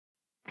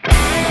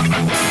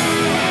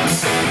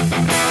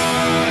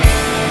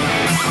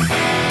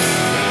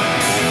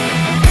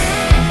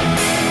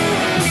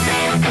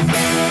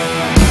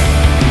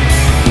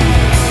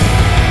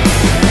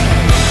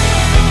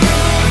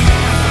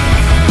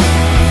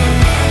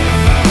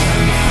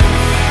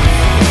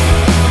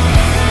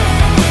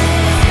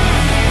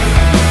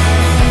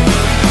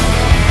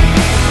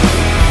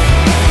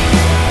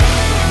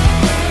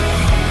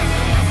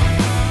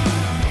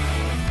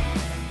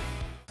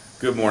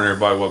Good morning,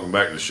 everybody. Welcome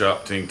back to the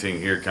shop. Ting Ting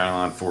here, County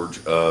Line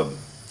Forge. We're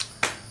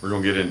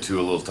going to get into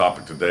a little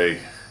topic today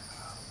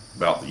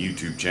about the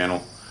YouTube channel,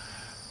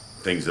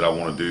 things that I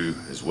want to do,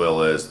 as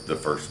well as the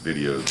first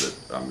video that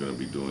I'm going to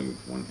be doing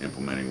when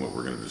implementing what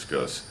we're going to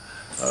discuss.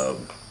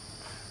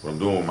 What I'm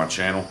doing with my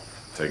channel,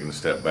 taking a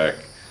step back,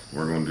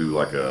 we're going to do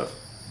like a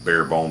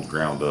bare bones,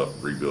 ground up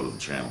rebuild of the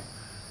channel.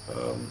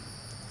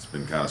 It's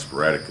been kind of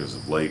sporadic as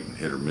of late and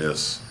hit or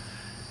miss,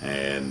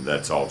 and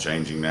that's all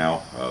changing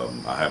now.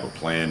 I have a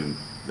plan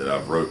that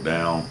I've wrote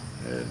down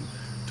and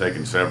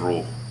taken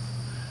several,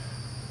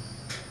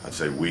 I'd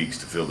say, weeks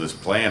to fill this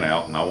plan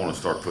out, and I want to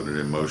start putting it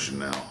in motion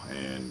now.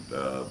 And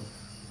the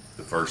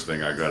first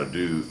thing I got to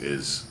do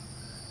is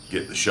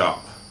get the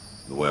shop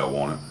the way I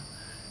want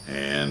it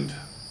and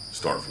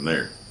start from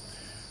there.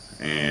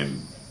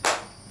 And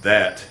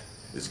that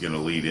is going to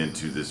lead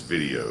into this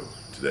video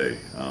today.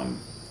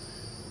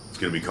 It's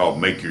going to be called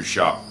Make Your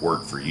Shop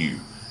Work For You.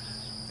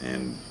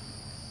 And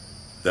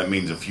that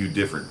means a few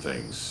different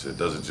things. It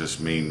doesn't just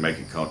mean make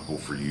it comfortable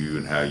for you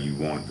and how you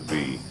want it to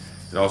be.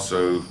 It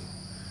also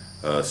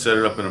set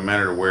it up in a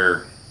manner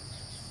where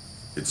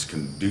it's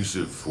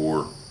conducive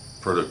for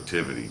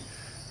productivity.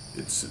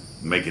 It's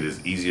make it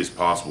as easy as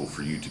possible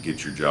for you to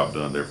get your job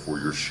done. Therefore,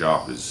 your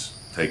shop is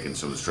taking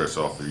some of the stress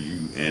off of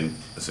you and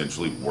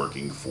essentially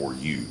working for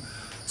you.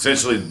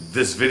 Essentially,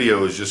 this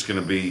video is just going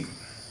to be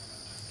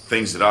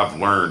things that I've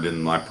learned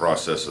in my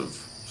process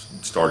of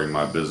starting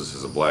my business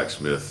as a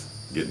blacksmith,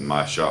 getting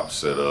my shop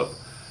set up,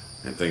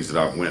 and things that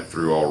I've went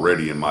through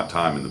already in my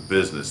time in the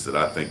business that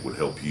I think would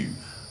help you.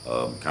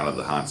 Kind of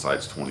the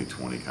hindsight's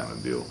 20/20 kind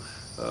of deal.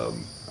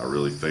 I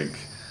really think,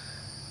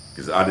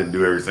 because I didn't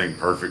do everything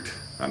perfect.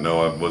 I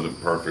know I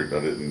wasn't perfect. I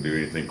didn't do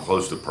anything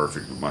close to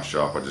perfect with my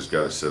shop. I just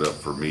got it set up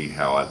for me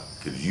how I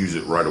could use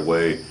it right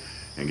away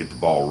and get the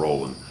ball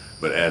rolling.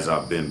 But as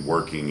I've been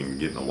working and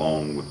getting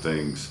along with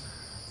things,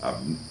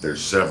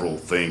 there's several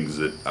things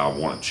that I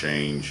want to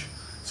change,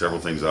 several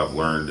things I've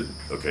learned that,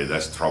 okay,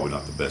 that's probably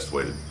not the best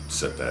way to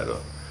set that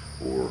up,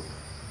 or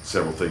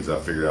several things I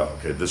figured out,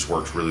 okay, this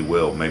works really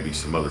well, maybe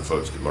some other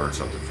folks could learn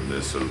something from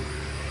this. So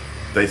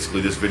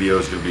basically this video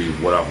is going to be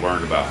what I've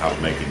learned about how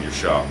to make your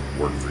shop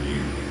work for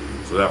you.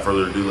 So without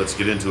further ado, let's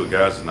get into it,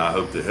 guys, and I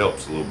hope that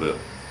helps a little bit.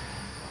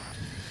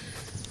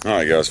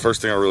 Alright guys,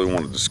 first thing I really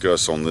want to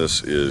discuss on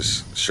this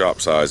is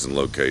shop size and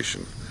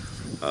location.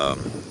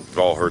 You've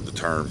all heard the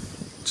term,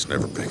 it's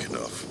never big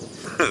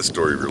enough. The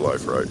story of your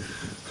life, right?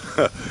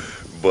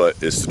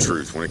 But it's the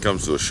truth. When it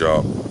comes to a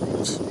shop,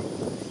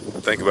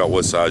 think about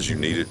what size you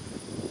need it,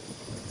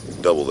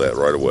 double that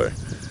right away,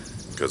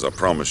 because I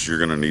promise you're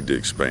going to need to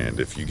expand.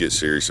 If you get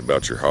serious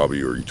about your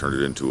hobby or you turn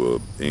it into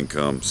a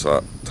income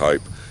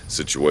type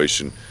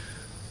situation,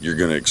 you're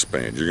going to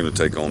expand. You're going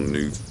to take on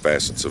new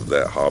facets of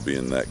that hobby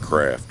and that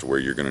craft where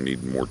you're going to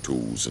need more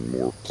tools and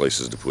more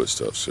places to put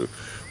stuff. So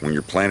when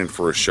you're planning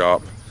for a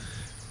shop,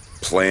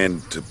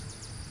 plan to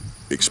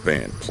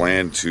expand,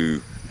 plan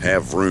to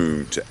have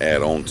room to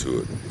add on to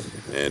it.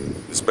 And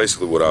it's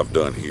basically what I've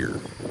done here.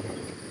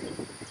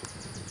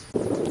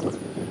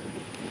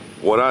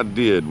 What I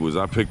did was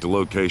I picked a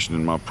location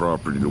in my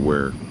property to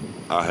where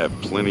I have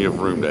plenty of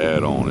room to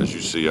add on. As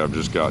you see, I've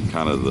just got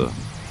kind of the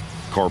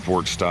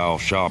carport style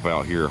shop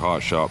out here,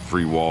 hot shop,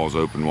 3 walls,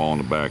 open wall in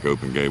the back,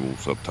 open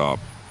gables up top,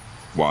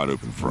 wide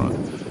open front.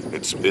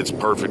 It's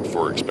perfect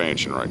for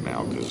expansion right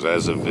now, because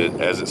as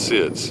it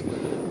sits,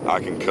 I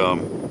can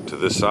come to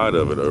this side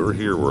of it over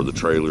here where the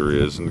trailer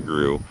is and the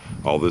grill.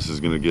 All this is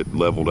going to get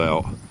leveled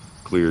out,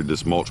 cleared.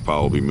 This mulch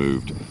pile will be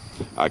moved.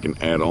 I can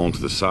add on to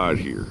the side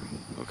here,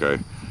 okay?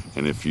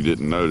 And if you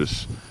didn't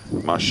notice,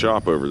 my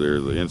shop over there,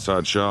 the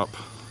inside shop,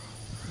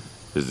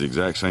 is the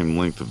exact same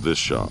length of this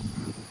shop.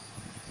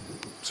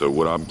 So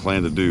what I'm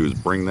planning to do is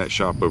bring that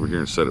shop over here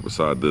and set it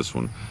beside this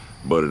one,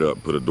 butt it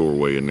up, put a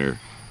doorway in there.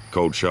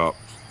 Cold shop,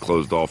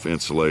 closed off,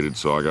 insulated,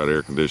 so I got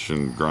air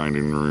conditioned,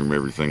 grinding room,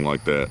 everything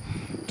like that,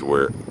 to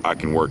where I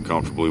can work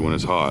comfortably when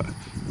it's hot.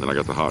 Then I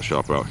got the hot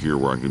shop out here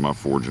where I can do my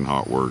forging,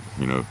 hot work,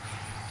 you know,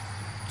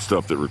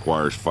 stuff that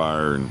requires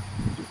fire and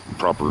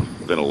proper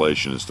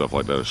ventilation and stuff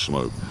like that, or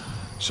smoke.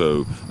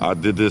 So I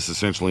did this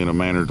essentially in a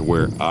manner to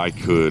where I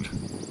could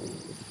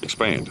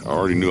expand. I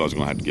already knew I was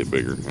going to have to get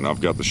bigger, and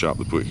I've got the shop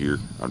to put here.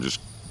 I've just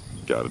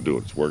got to do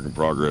it. It's work in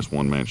progress,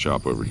 one-man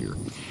shop over here.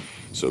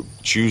 So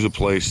choose a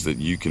place that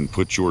you can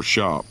put your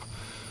shop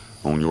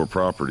on your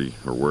property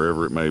or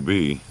wherever it may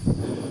be,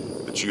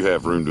 that you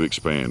have room to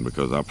expand,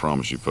 because I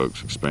promise you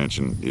folks,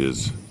 expansion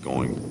is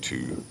going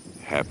to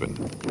happen.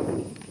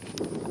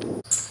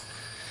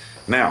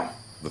 Now,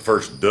 the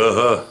first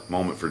duh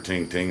moment for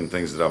Ting Ting and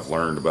things that I've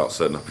learned about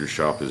setting up your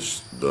shop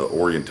is the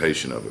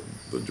orientation of it,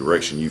 the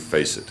direction you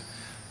face it.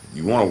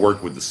 You want to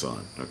work with the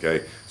sun,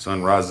 okay?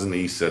 Sun rises in the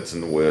east, sets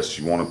in the west.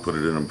 You want to put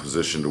it in a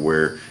position to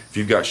where if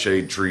you've got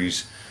shade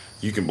trees,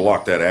 you can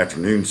block that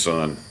afternoon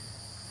sun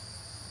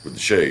with the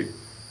shade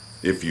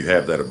if you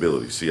have that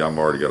ability. See, I've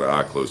already got an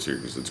eye closed here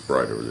because it's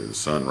bright over there. The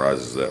sun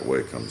rises that way,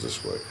 it comes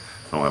this way.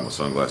 I don't have my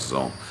sunglasses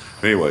on.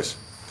 But anyways,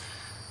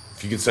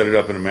 if you can set it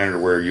up in a manner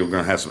where you're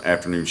going to have some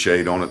afternoon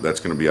shade on it, that's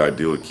going to be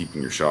ideal to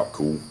keeping your shop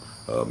cool.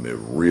 It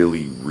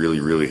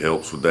really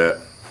helps with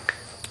that.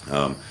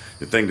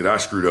 The thing that I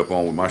screwed up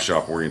on with my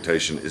shop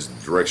orientation is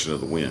the direction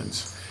of the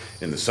winds.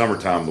 In the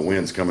summertime, the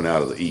wind's coming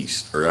out of the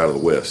east, or out of the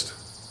west.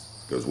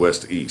 It goes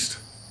west to east.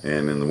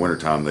 And in the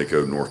wintertime, they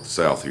go north to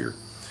south here.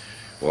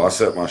 Well, I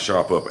set my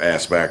shop up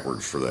ass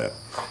backwards for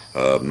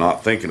that.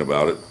 Not thinking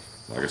about it.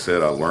 Like I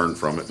said, I learned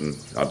from it, and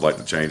I'd like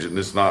to change it. And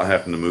it's not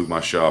having to move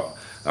my shop.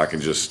 I can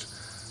just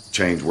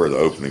change where the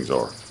openings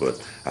are.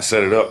 But I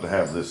set it up to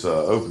have this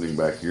opening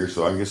back here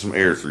so I can get some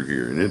air through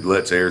here. And it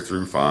lets air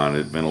through fine.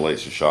 It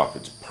ventilates the shop.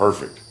 It's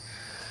perfect.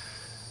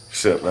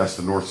 Except that's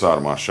the north side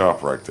of my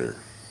shop right there.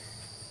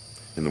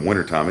 In the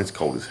wintertime, it's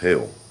cold as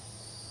hell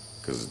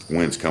because the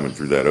wind's coming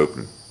through that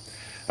opening.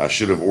 I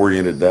should have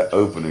oriented that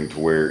opening to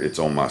where it's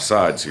on my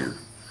sides here.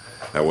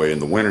 That way in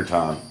the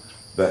wintertime,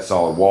 that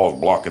solid wall is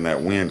blocking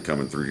that wind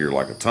coming through here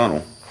like a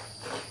tunnel.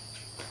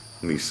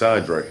 And these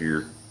sides right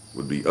here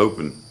would be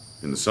open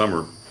in the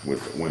summer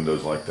with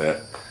windows like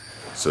that,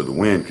 so the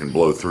wind can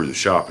blow through the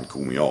shop and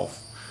cool me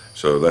off.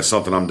 So that's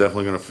something I'm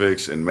definitely going to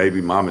fix, and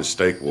maybe my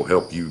mistake will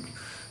help you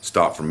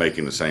stop from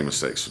making the same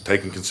mistakes. So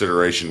take in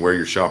consideration where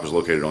your shop is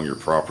located on your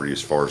property as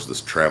far as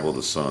this travel of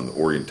the sun, the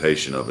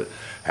orientation of it,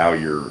 how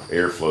your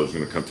airflow is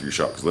going to come through your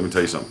shop. Because let me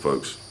tell you something,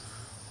 folks.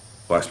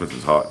 Blacksmith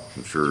is hot.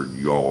 I'm sure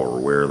you all are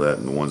aware of that,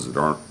 and the ones that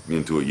aren't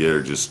into it yet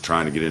are just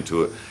trying to get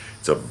into it.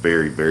 It's a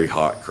very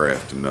hot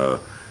craft, and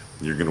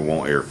you're going to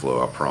want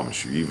airflow, I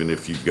promise you. Even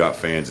if you've got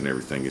fans and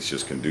everything, it's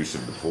just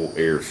conducive to pull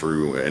air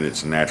through and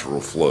its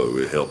natural flow.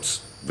 It helps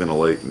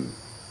ventilate and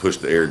push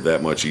the air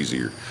that much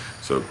easier.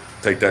 So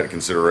take that into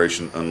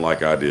consideration,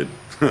 unlike I did,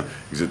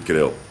 because it could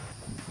help.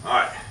 All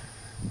right,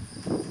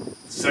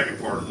 the second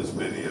part of this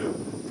video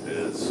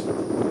is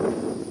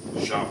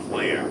shop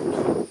layout.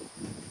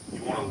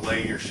 You want to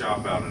lay your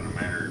shop out in a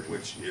manner in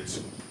which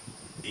it's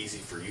easy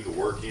for you to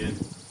work in,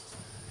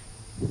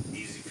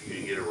 easy for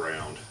you to get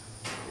around.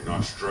 You're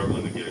not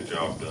struggling to get a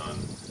job done.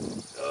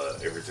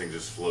 Everything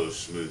just flows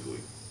smoothly.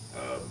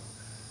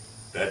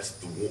 That's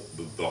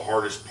the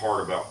hardest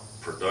part about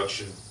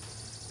production.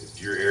 If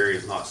your area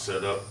is not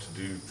set up to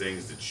do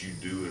things that you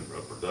do in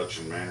a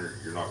production manner,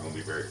 you're not going to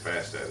be very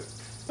fast at it.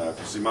 If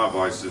you see my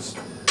vices,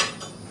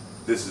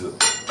 this is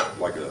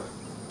like a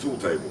tool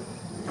table.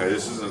 Okay,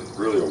 this isn't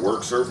really a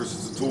work surface,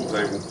 it's a tool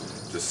table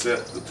to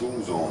set the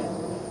tools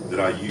on that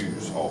I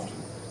use often.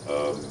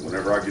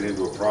 Whenever I get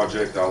into a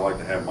project, I like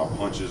to have my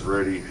punches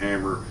ready,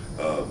 hammer,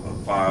 a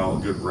file,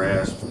 a good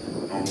rasp.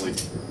 Normally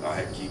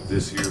I keep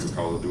this here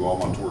because I do all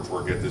my torch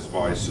work at this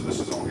vise, so this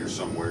is on here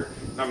somewhere.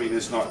 I mean,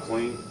 it's not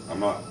clean. I'm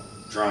not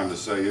trying to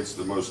say it's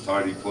the most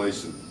tidy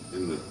place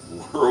in the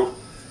world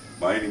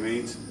by any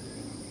means,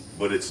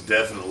 but it's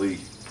definitely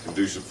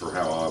conducive for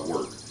how I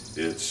work.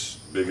 It's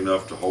big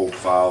enough to hold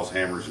files,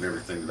 hammers, and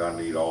everything that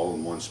I need all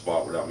in one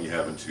spot without me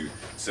having to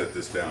set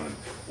this down and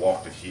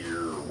walk to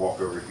here or walk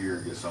over here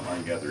and get something. I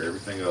can gather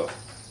everything up,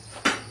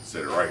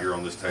 set it right here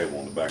on this table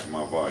on the back of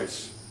my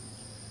vise,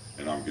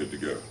 and I'm good to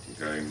go.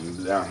 Okay,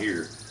 and down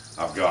here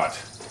I've got,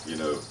 you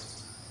know,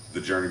 the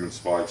journeyman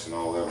spikes and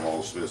all that, and all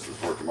the smiths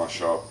that work in my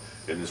shop,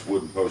 and this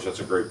wooden post. That's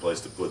a great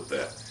place to put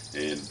that.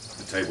 And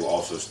the table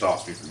also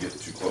stops me from getting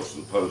too close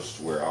to the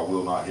posts where I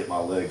will not hit my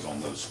legs on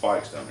those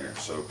spikes down there.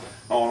 So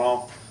all in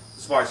all,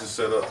 the spikes is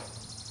set up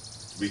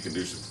to be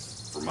conducive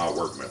for my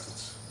work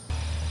methods.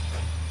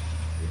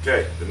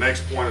 Okay, the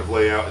next point of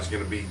layout is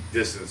going to be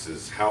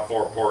distances, how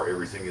far apart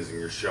everything is in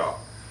your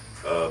shop.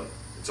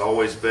 It's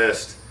always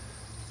best,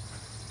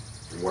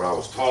 from what I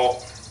was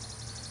taught,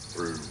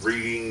 through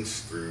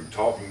readings, through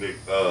talking to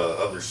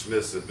other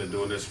smiths that have been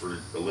doing this for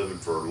a living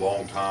for a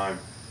long time,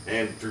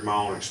 and through my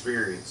own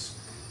experience,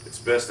 it's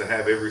best to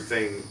have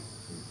everything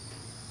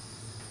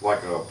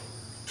like a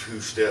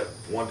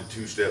 1 to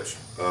 2 steps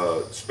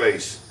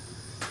space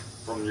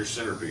from your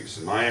centerpiece.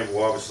 And my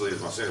anvil obviously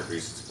is my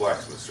centerpiece. It's a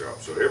blacksmith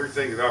shop, so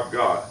everything that I've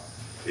got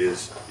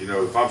is, you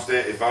know, if I'm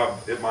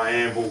at my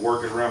anvil,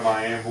 working around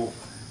my anvil,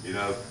 you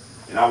know,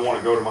 and I want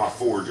to go to my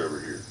forge over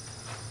here,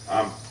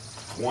 I'm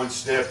 1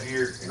 step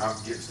here and I'm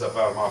getting stuff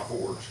out of my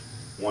forge.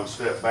 1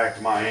 step back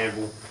to my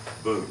anvil,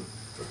 boom.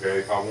 Okay,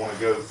 if I want to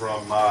go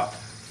from my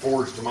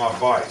forge to my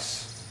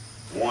vise,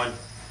 1,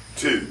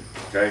 2,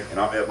 okay, and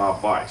I'm at my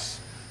vise.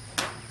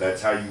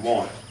 That's how you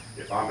want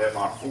it. If I'm at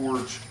my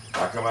forge,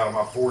 I come out of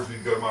my forge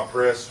and go to my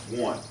press,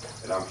 1,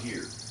 and I'm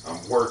here.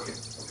 I'm working,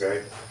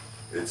 okay?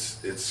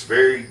 It's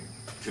very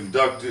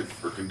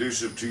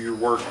conducive to your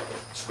work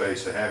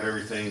space to have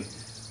everything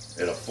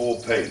at a full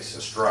pace,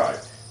 a stride.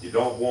 You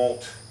don't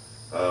want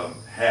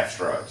half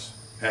strides.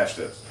 half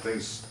steps.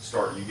 Things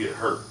start, you get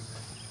hurt.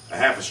 A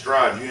half a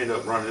stride, you end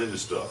up running into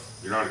stuff.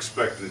 You're not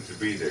expecting it to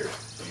be there.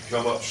 You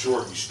come up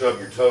short, you stub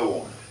your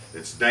toe on it.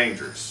 It's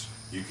dangerous.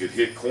 You could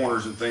hit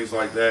corners and things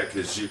like that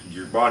because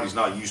your body's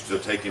not used to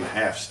taking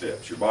half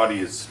steps. Your body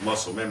is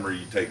muscle memory,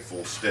 you take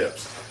full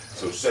steps.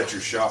 So set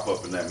your shop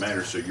up in that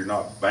manner so you're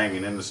not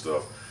banging into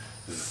stuff.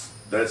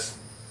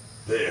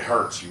 It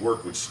hurts. You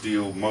work with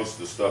steel. Most of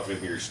the stuff in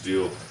here is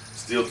steel.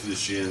 Steel to the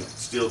shin,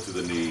 steel to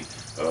the knee,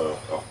 a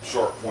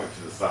sharp point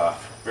to the thigh.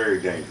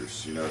 Very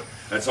dangerous, you know.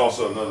 That's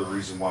also another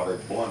reason why they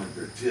blunted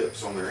their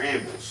tips on their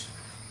anvils.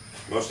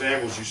 Most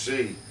anvils you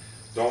see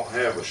don't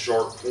have a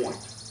sharp point.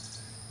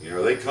 You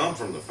know, they come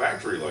from the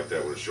factory like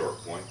that with a sharp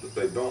point, but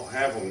they don't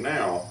have them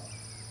now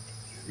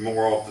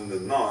more often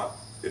than not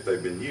if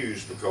they've been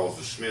used because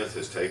the smith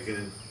has taken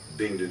and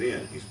dinged it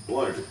in. He's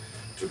blunted it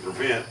to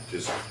prevent,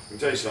 because let me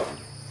tell you something,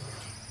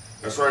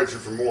 that's right at your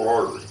femoral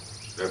artery,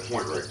 that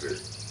point right there.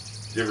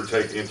 Give or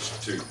take an inch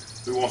or two.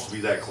 Who wants to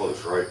be that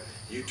close, right?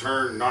 You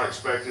turn not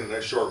expecting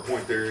that sharp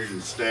point there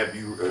and stab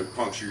you,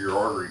 puncture your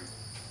artery,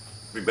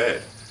 be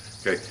bad.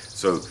 Okay,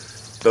 so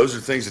those are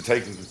things to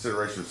take in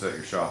consideration to set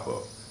your shop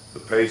up. The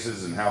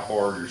paces and how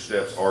far your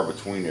steps are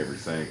between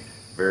everything,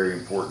 very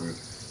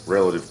important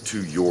relative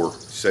to your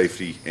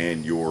safety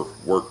and your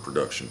work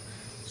production.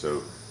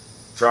 So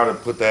try to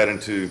put that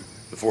into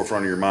the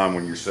forefront of your mind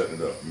when you're setting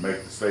it up.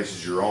 Make the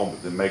spaces your own,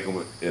 but then make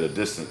them at a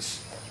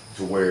distance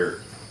to where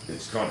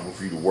it's comfortable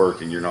for you to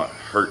work and you're not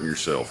hurting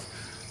yourself,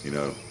 you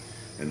know.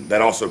 And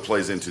that also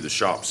plays into the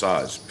shop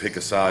size. Pick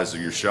a size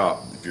of your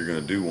shop if you're going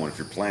to do one, if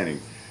you're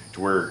planning,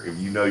 to where if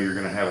you know you're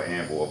going to have an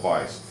anvil, a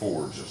vise, a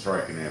forge, a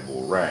striking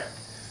anvil, a rack.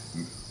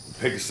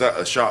 Pick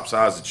a shop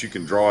size that you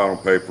can draw out on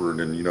paper and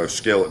then, you know,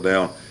 scale it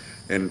down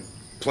and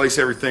place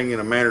everything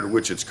in a manner to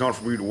which it's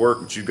comfortable for you to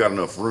work, but you've got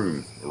enough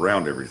room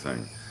around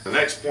everything. The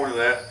next point of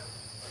that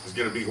is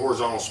going to be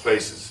horizontal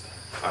spaces.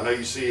 I know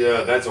you see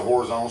that's a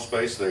horizontal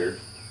space there.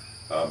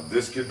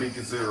 This could be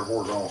considered a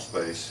horizontal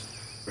space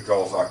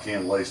because I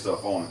can lay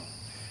stuff on it.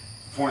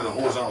 The point of the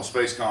horizontal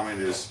space comment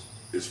is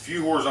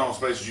few horizontal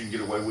spaces you can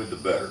get away with, the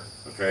better,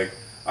 okay?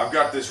 I've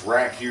got this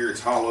rack here, it's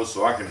hollow,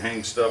 so I can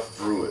hang stuff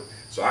through it.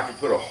 So I can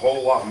put a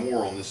whole lot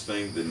more on this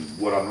thing than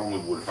what I normally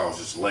would if I was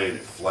just laying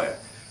it flat.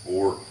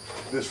 Or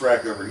this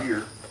rack over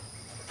here,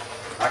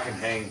 I can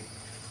hang,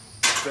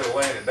 instead of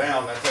laying it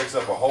down, that takes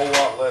up a whole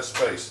lot less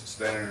space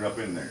standing it up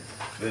in there.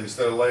 Then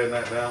instead of laying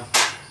that down,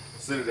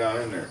 sit it down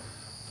in there.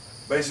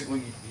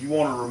 Basically, you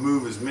want to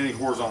remove as many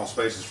horizontal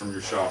spaces from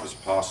your shop as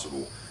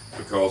possible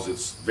because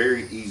it's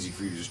very easy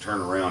for you to just turn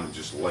around and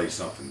just lay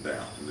something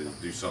down and then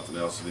do something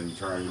else, and then you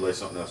turn around and you lay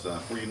something else down.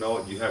 Before you know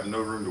it, you have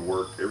no room to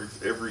work.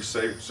 Every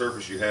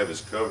surface you have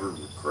is covered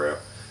with crap,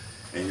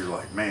 and you're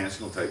like, man, it's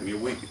going to take me a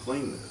week to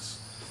clean this.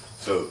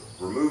 So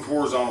remove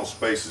horizontal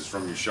spaces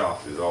from your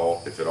shop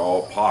if at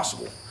all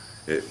possible.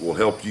 It will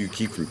help you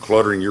keep from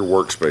cluttering your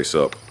workspace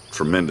up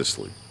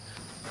tremendously.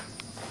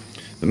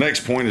 The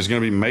next point is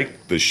going to be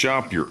make the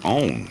shop your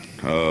own.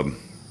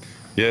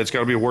 Yeah, it's got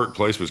to be a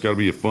workplace, but it's got to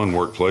be a fun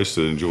workplace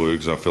to enjoy,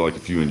 because I feel like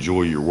if you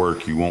enjoy your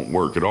work, you won't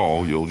work at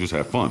all. You'll just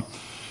have fun.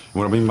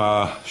 What I mean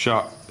by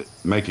shop,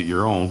 make it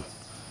your own,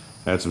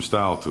 add some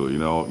style to it. You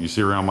know, you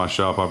see around my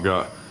shop, I've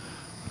got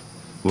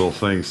little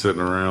things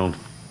sitting around.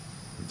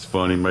 It's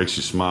funny, makes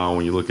you smile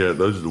when you look at it.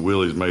 Those are the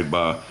wheelies made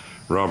by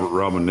Robert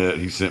Robinette.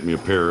 He sent me a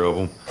pair of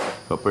them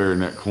up there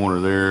in that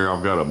corner there.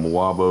 I've got a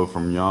Moabo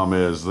from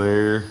Yamez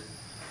there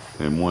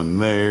and one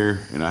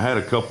there. And I had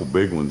a couple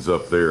big ones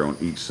up there on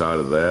each side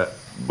of that,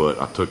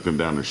 but I took them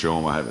down to show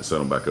them. I haven't set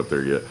them back up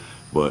there yet.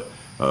 But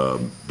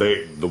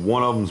the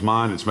one of them's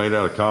mine. It's made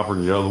out of copper,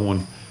 and the other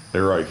one,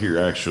 they're right here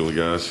actually,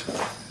 guys.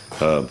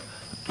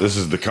 This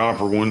is the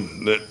copper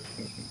one that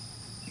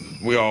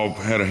we all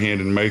had a hand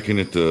in making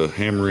it, the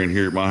hammer in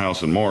here at my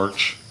house in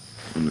March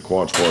when the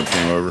quad squad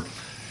came over.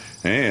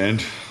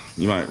 And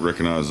you might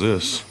recognize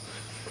this.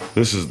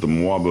 This is the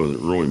Moabo that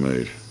Roy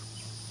made.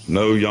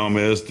 No,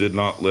 Yamez did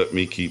not let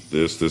me keep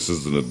this. This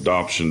is an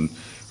adoption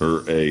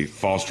or a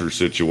foster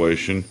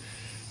situation.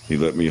 He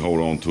let me hold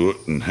on to it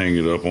and hang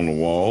it up on the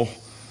wall.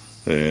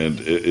 And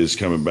it is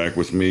coming back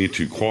with me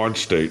to Quad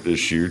State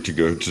this year to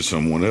go to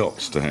someone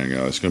else to hang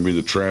out. It's going to be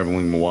the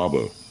traveling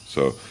Moabo.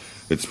 So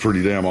it's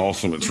pretty damn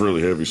awesome. It's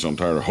really heavy, so I'm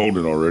tired of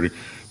holding it already.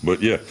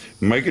 But yeah,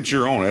 make it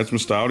your own. Add some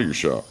style to your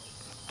shop.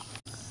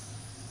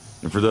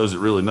 And for those that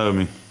really know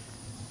me,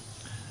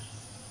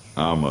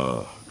 I'm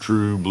a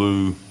true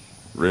blue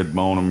red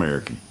bone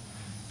American.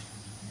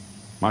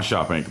 My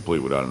shop ain't complete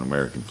without an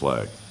American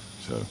flag.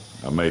 So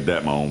I made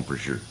that my own for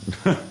sure.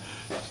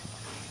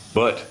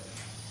 But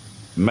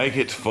make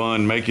it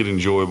fun, make it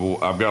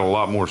enjoyable. I've got a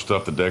lot more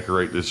stuff to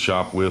decorate this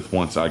shop with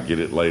once I get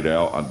it laid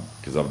out,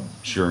 because I'm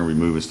sure going to be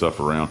moving stuff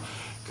around.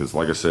 Because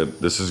like I said,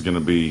 this is going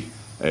to be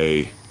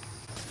a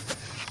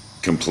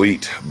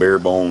complete bare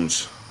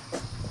bones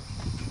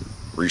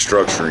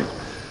restructuring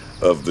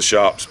of the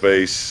shop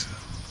space,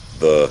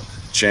 the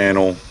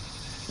channel,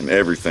 and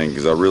everything,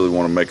 because I really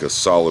want to make a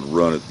solid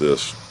run at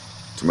this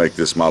to make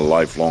this my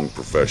lifelong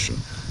profession.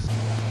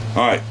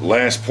 All right,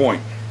 last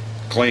point,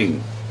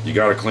 clean. You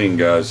got to clean,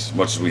 guys, as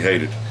much as we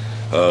hate it.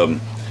 I'm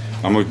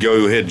going to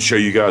go ahead and show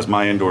you guys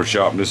my indoor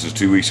shop. This is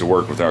 2 weeks of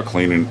work without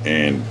cleaning,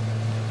 and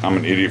I'm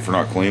an idiot for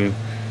not cleaning.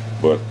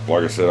 But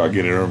like I said, I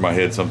get it over my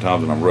head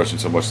sometimes, and I'm rushing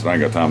so much that I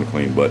ain't got time to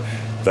clean. But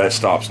that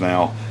stops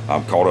now.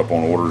 I'm caught up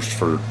on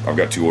orders I've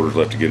got 2 orders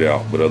left to get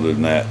out. But other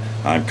than that,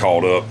 I'm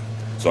caught up.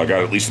 So I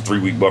got at least a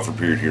 3-week buffer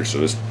period here. So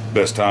this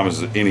best time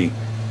as any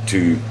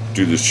to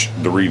do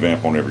the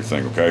revamp on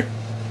everything, okay?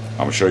 I'm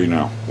going to show you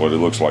now what it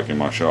looks like in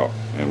my shop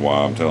and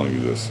why I'm telling you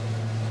this.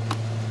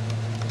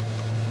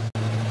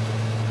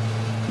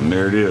 And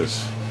there it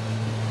is.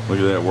 Look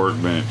at that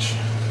workbench.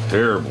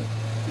 Terrible.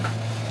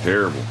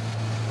 Terrible.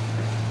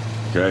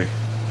 Okay?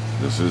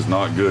 This is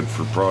not good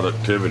for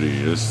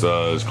productivity. This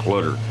is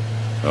clutter.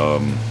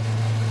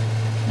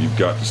 You've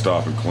got to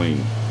stop and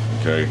clean.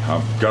 Okay?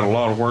 I've got a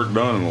lot of work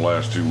done in the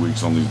last 2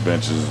 weeks on these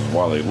benches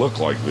while they look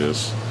like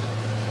this.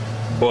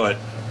 But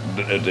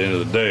at the end of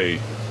the day,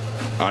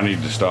 I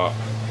need to stop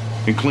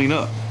and clean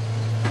up.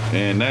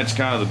 And that's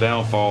kind of the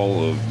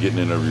downfall of getting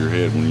it over your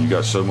head when you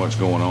got so much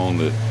going on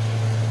that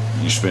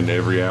you spend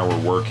every hour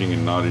working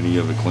and not any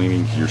of it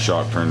cleaning. Your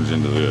shop turns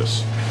into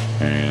this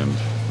and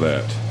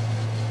that.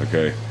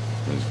 Okay?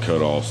 There's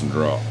cut-offs and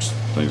drops,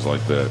 things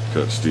like that.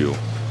 Cut steel.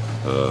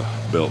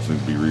 Belts need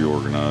to be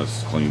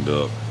reorganized, cleaned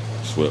up,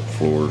 swept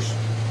floors.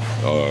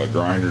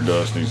 Grinder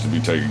dust needs to be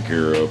taken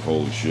care of.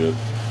 Holy shit.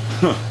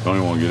 Don't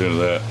even want to get into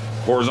that.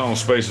 Horizontal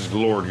spaces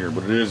galore in here,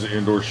 but it is an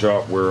indoor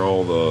shop where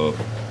all the,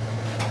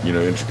 you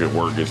know, intricate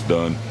work gets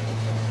done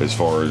as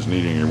far as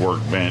needing your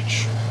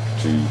workbench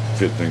to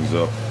fit things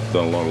up.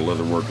 Done a lot of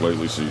leather work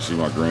lately, so you see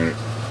my granite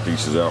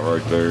pieces out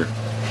right there.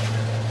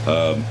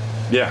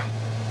 Yeah,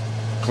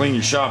 clean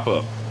your shop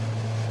up.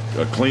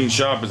 A clean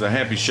shop is a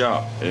happy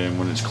shop, and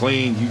when it's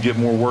clean, you get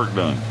more work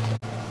done.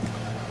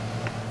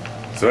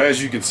 So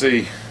as you can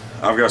see,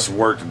 I've got some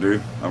work to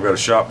do. I've got a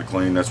shop to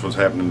clean. That's what's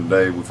happening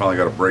today. We finally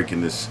got a break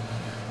in this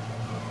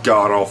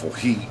god-awful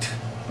heat.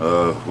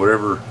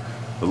 Whatever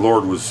the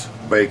Lord was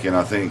baking,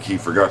 I think he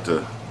forgot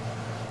to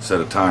set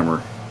a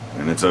timer,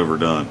 and it's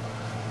overdone.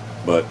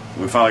 But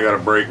we finally got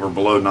a break. We're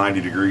below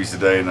 90 degrees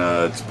today, and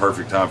it's a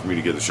perfect time for me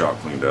to get the shop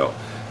cleaned out.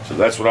 So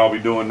that's what I'll be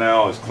doing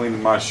now, is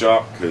cleaning my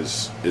shop,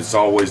 because it's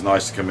always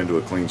nice to come into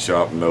a clean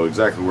shop and know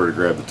exactly where to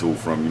grab the tool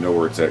from. You know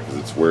where it's at, because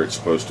it's where it's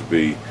supposed to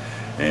be,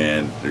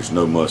 and there's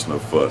no muss, no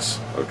fuss.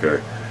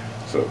 Okay,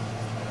 so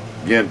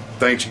again,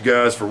 thanks you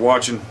guys for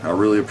watching. I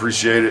really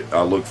appreciate it.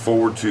 I look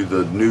forward to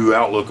the new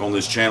outlook on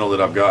this channel that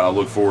I've got. I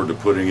look forward to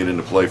putting it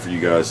into play for you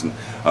guys, and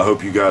I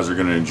hope you guys are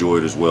going to enjoy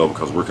it as well,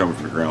 because we're coming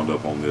from the ground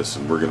up on this,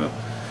 and we're going to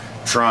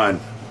try and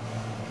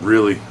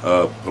really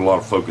put a lot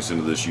of focus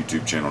into this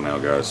YouTube channel now,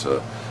 guys.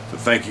 So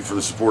thank you for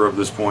the support up to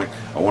this point.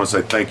 I want to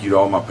say thank you to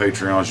all my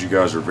Patreons. You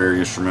guys are very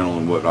instrumental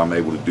in what I'm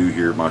able to do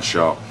here at my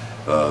shop.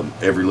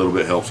 Every little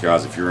bit helps,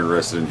 guys. If you're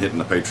interested in hitting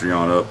the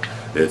Patreon up,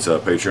 it's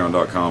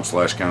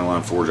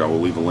patreon.com/countylineforge. I will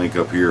leave a link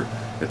up here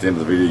at the end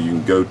of the video. You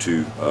can go to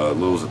as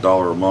little as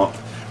 $1 a month.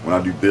 When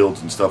I do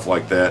builds and stuff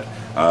like that,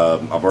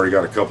 I've already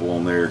got a couple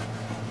on there.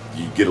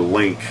 You get a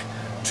link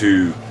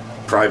to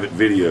private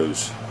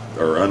videos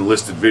or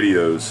unlisted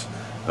videos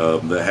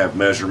that have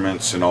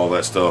measurements and all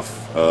that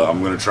stuff.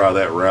 I'm going to try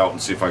that route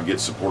and see if I can get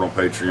support on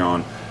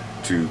Patreon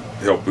to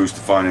help boost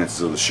the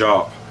finances of the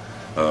shop.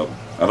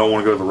 I don't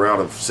want to go the route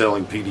of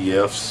selling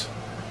PDFs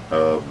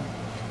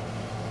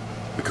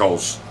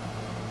because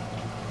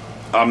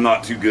I'm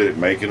not too good at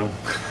making them.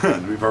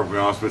 To be perfectly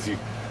honest with you,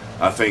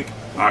 I think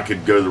I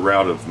could go the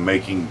route of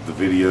making the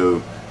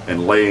video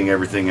and laying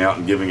everything out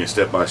and giving a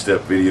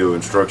step-by-step video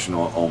instruction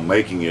on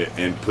making it,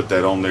 and put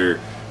that on there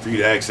for you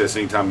to access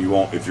anytime you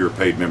want if you're a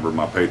paid member of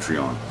my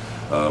Patreon.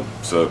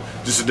 So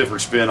just a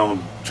different spin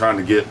on trying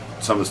to get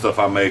some of the stuff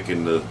I make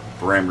and the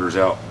parameters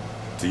out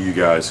to you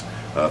guys.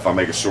 If I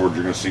make a sword,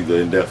 you're going to see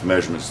the in-depth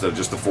measurements instead of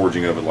just the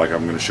forging of it like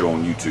I'm going to show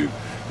on YouTube.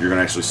 You're going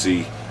to actually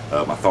see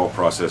my thought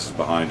processes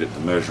behind it, the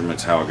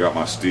measurements, how I got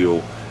my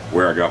steel,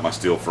 where I got my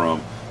steel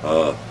from,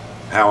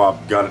 how I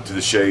got it to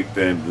the shape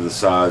and the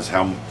size,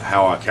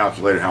 how I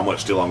calculated how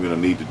much steel I'm going to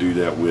need to do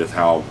that with,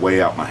 how I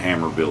weigh out my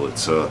hammer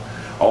billets.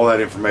 All that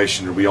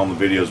information will be on the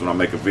videos when I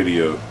make a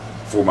video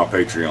for my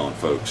Patreon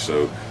folks.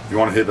 So if you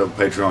want to hit up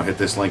Patreon, hit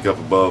this link up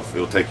above.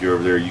 It'll take you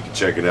over there. You can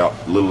check it out.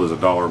 Little as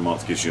 $1 a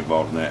month gets you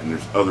involved in that, and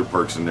there's other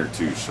perks in there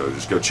too. So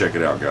just go check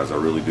it out, guys. I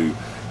really do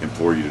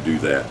implore you to do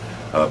that.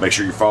 Make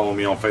sure you follow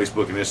me on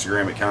Facebook and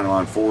Instagram at County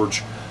Line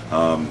Forge.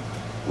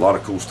 A lot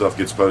of cool stuff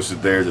gets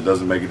posted there that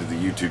doesn't make it to the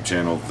YouTube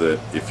channel, that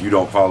if you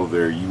don't follow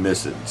there, you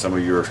miss it. Some of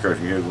you are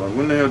scratching your heads like,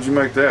 when the hell did you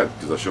make that?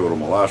 Because I show it on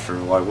my live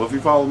stream. Like, well, if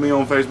you follow me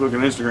on Facebook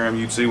and Instagram,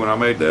 you'd see when I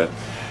made that.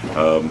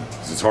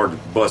 It's hard to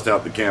bust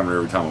out the camera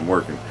every time I'm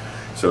working.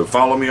 So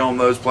follow me on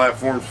those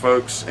platforms,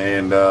 folks.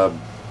 And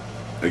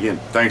again,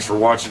 thanks for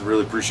watching.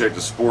 Really appreciate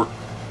the support.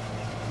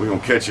 We're going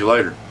to catch you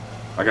later.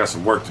 I got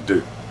some work to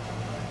do.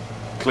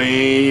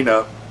 Clean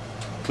up.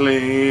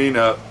 Clean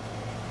up.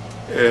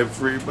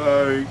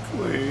 Everybody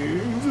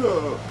cleans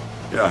up.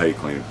 Yeah, I hate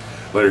cleaning.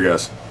 Later,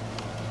 guys.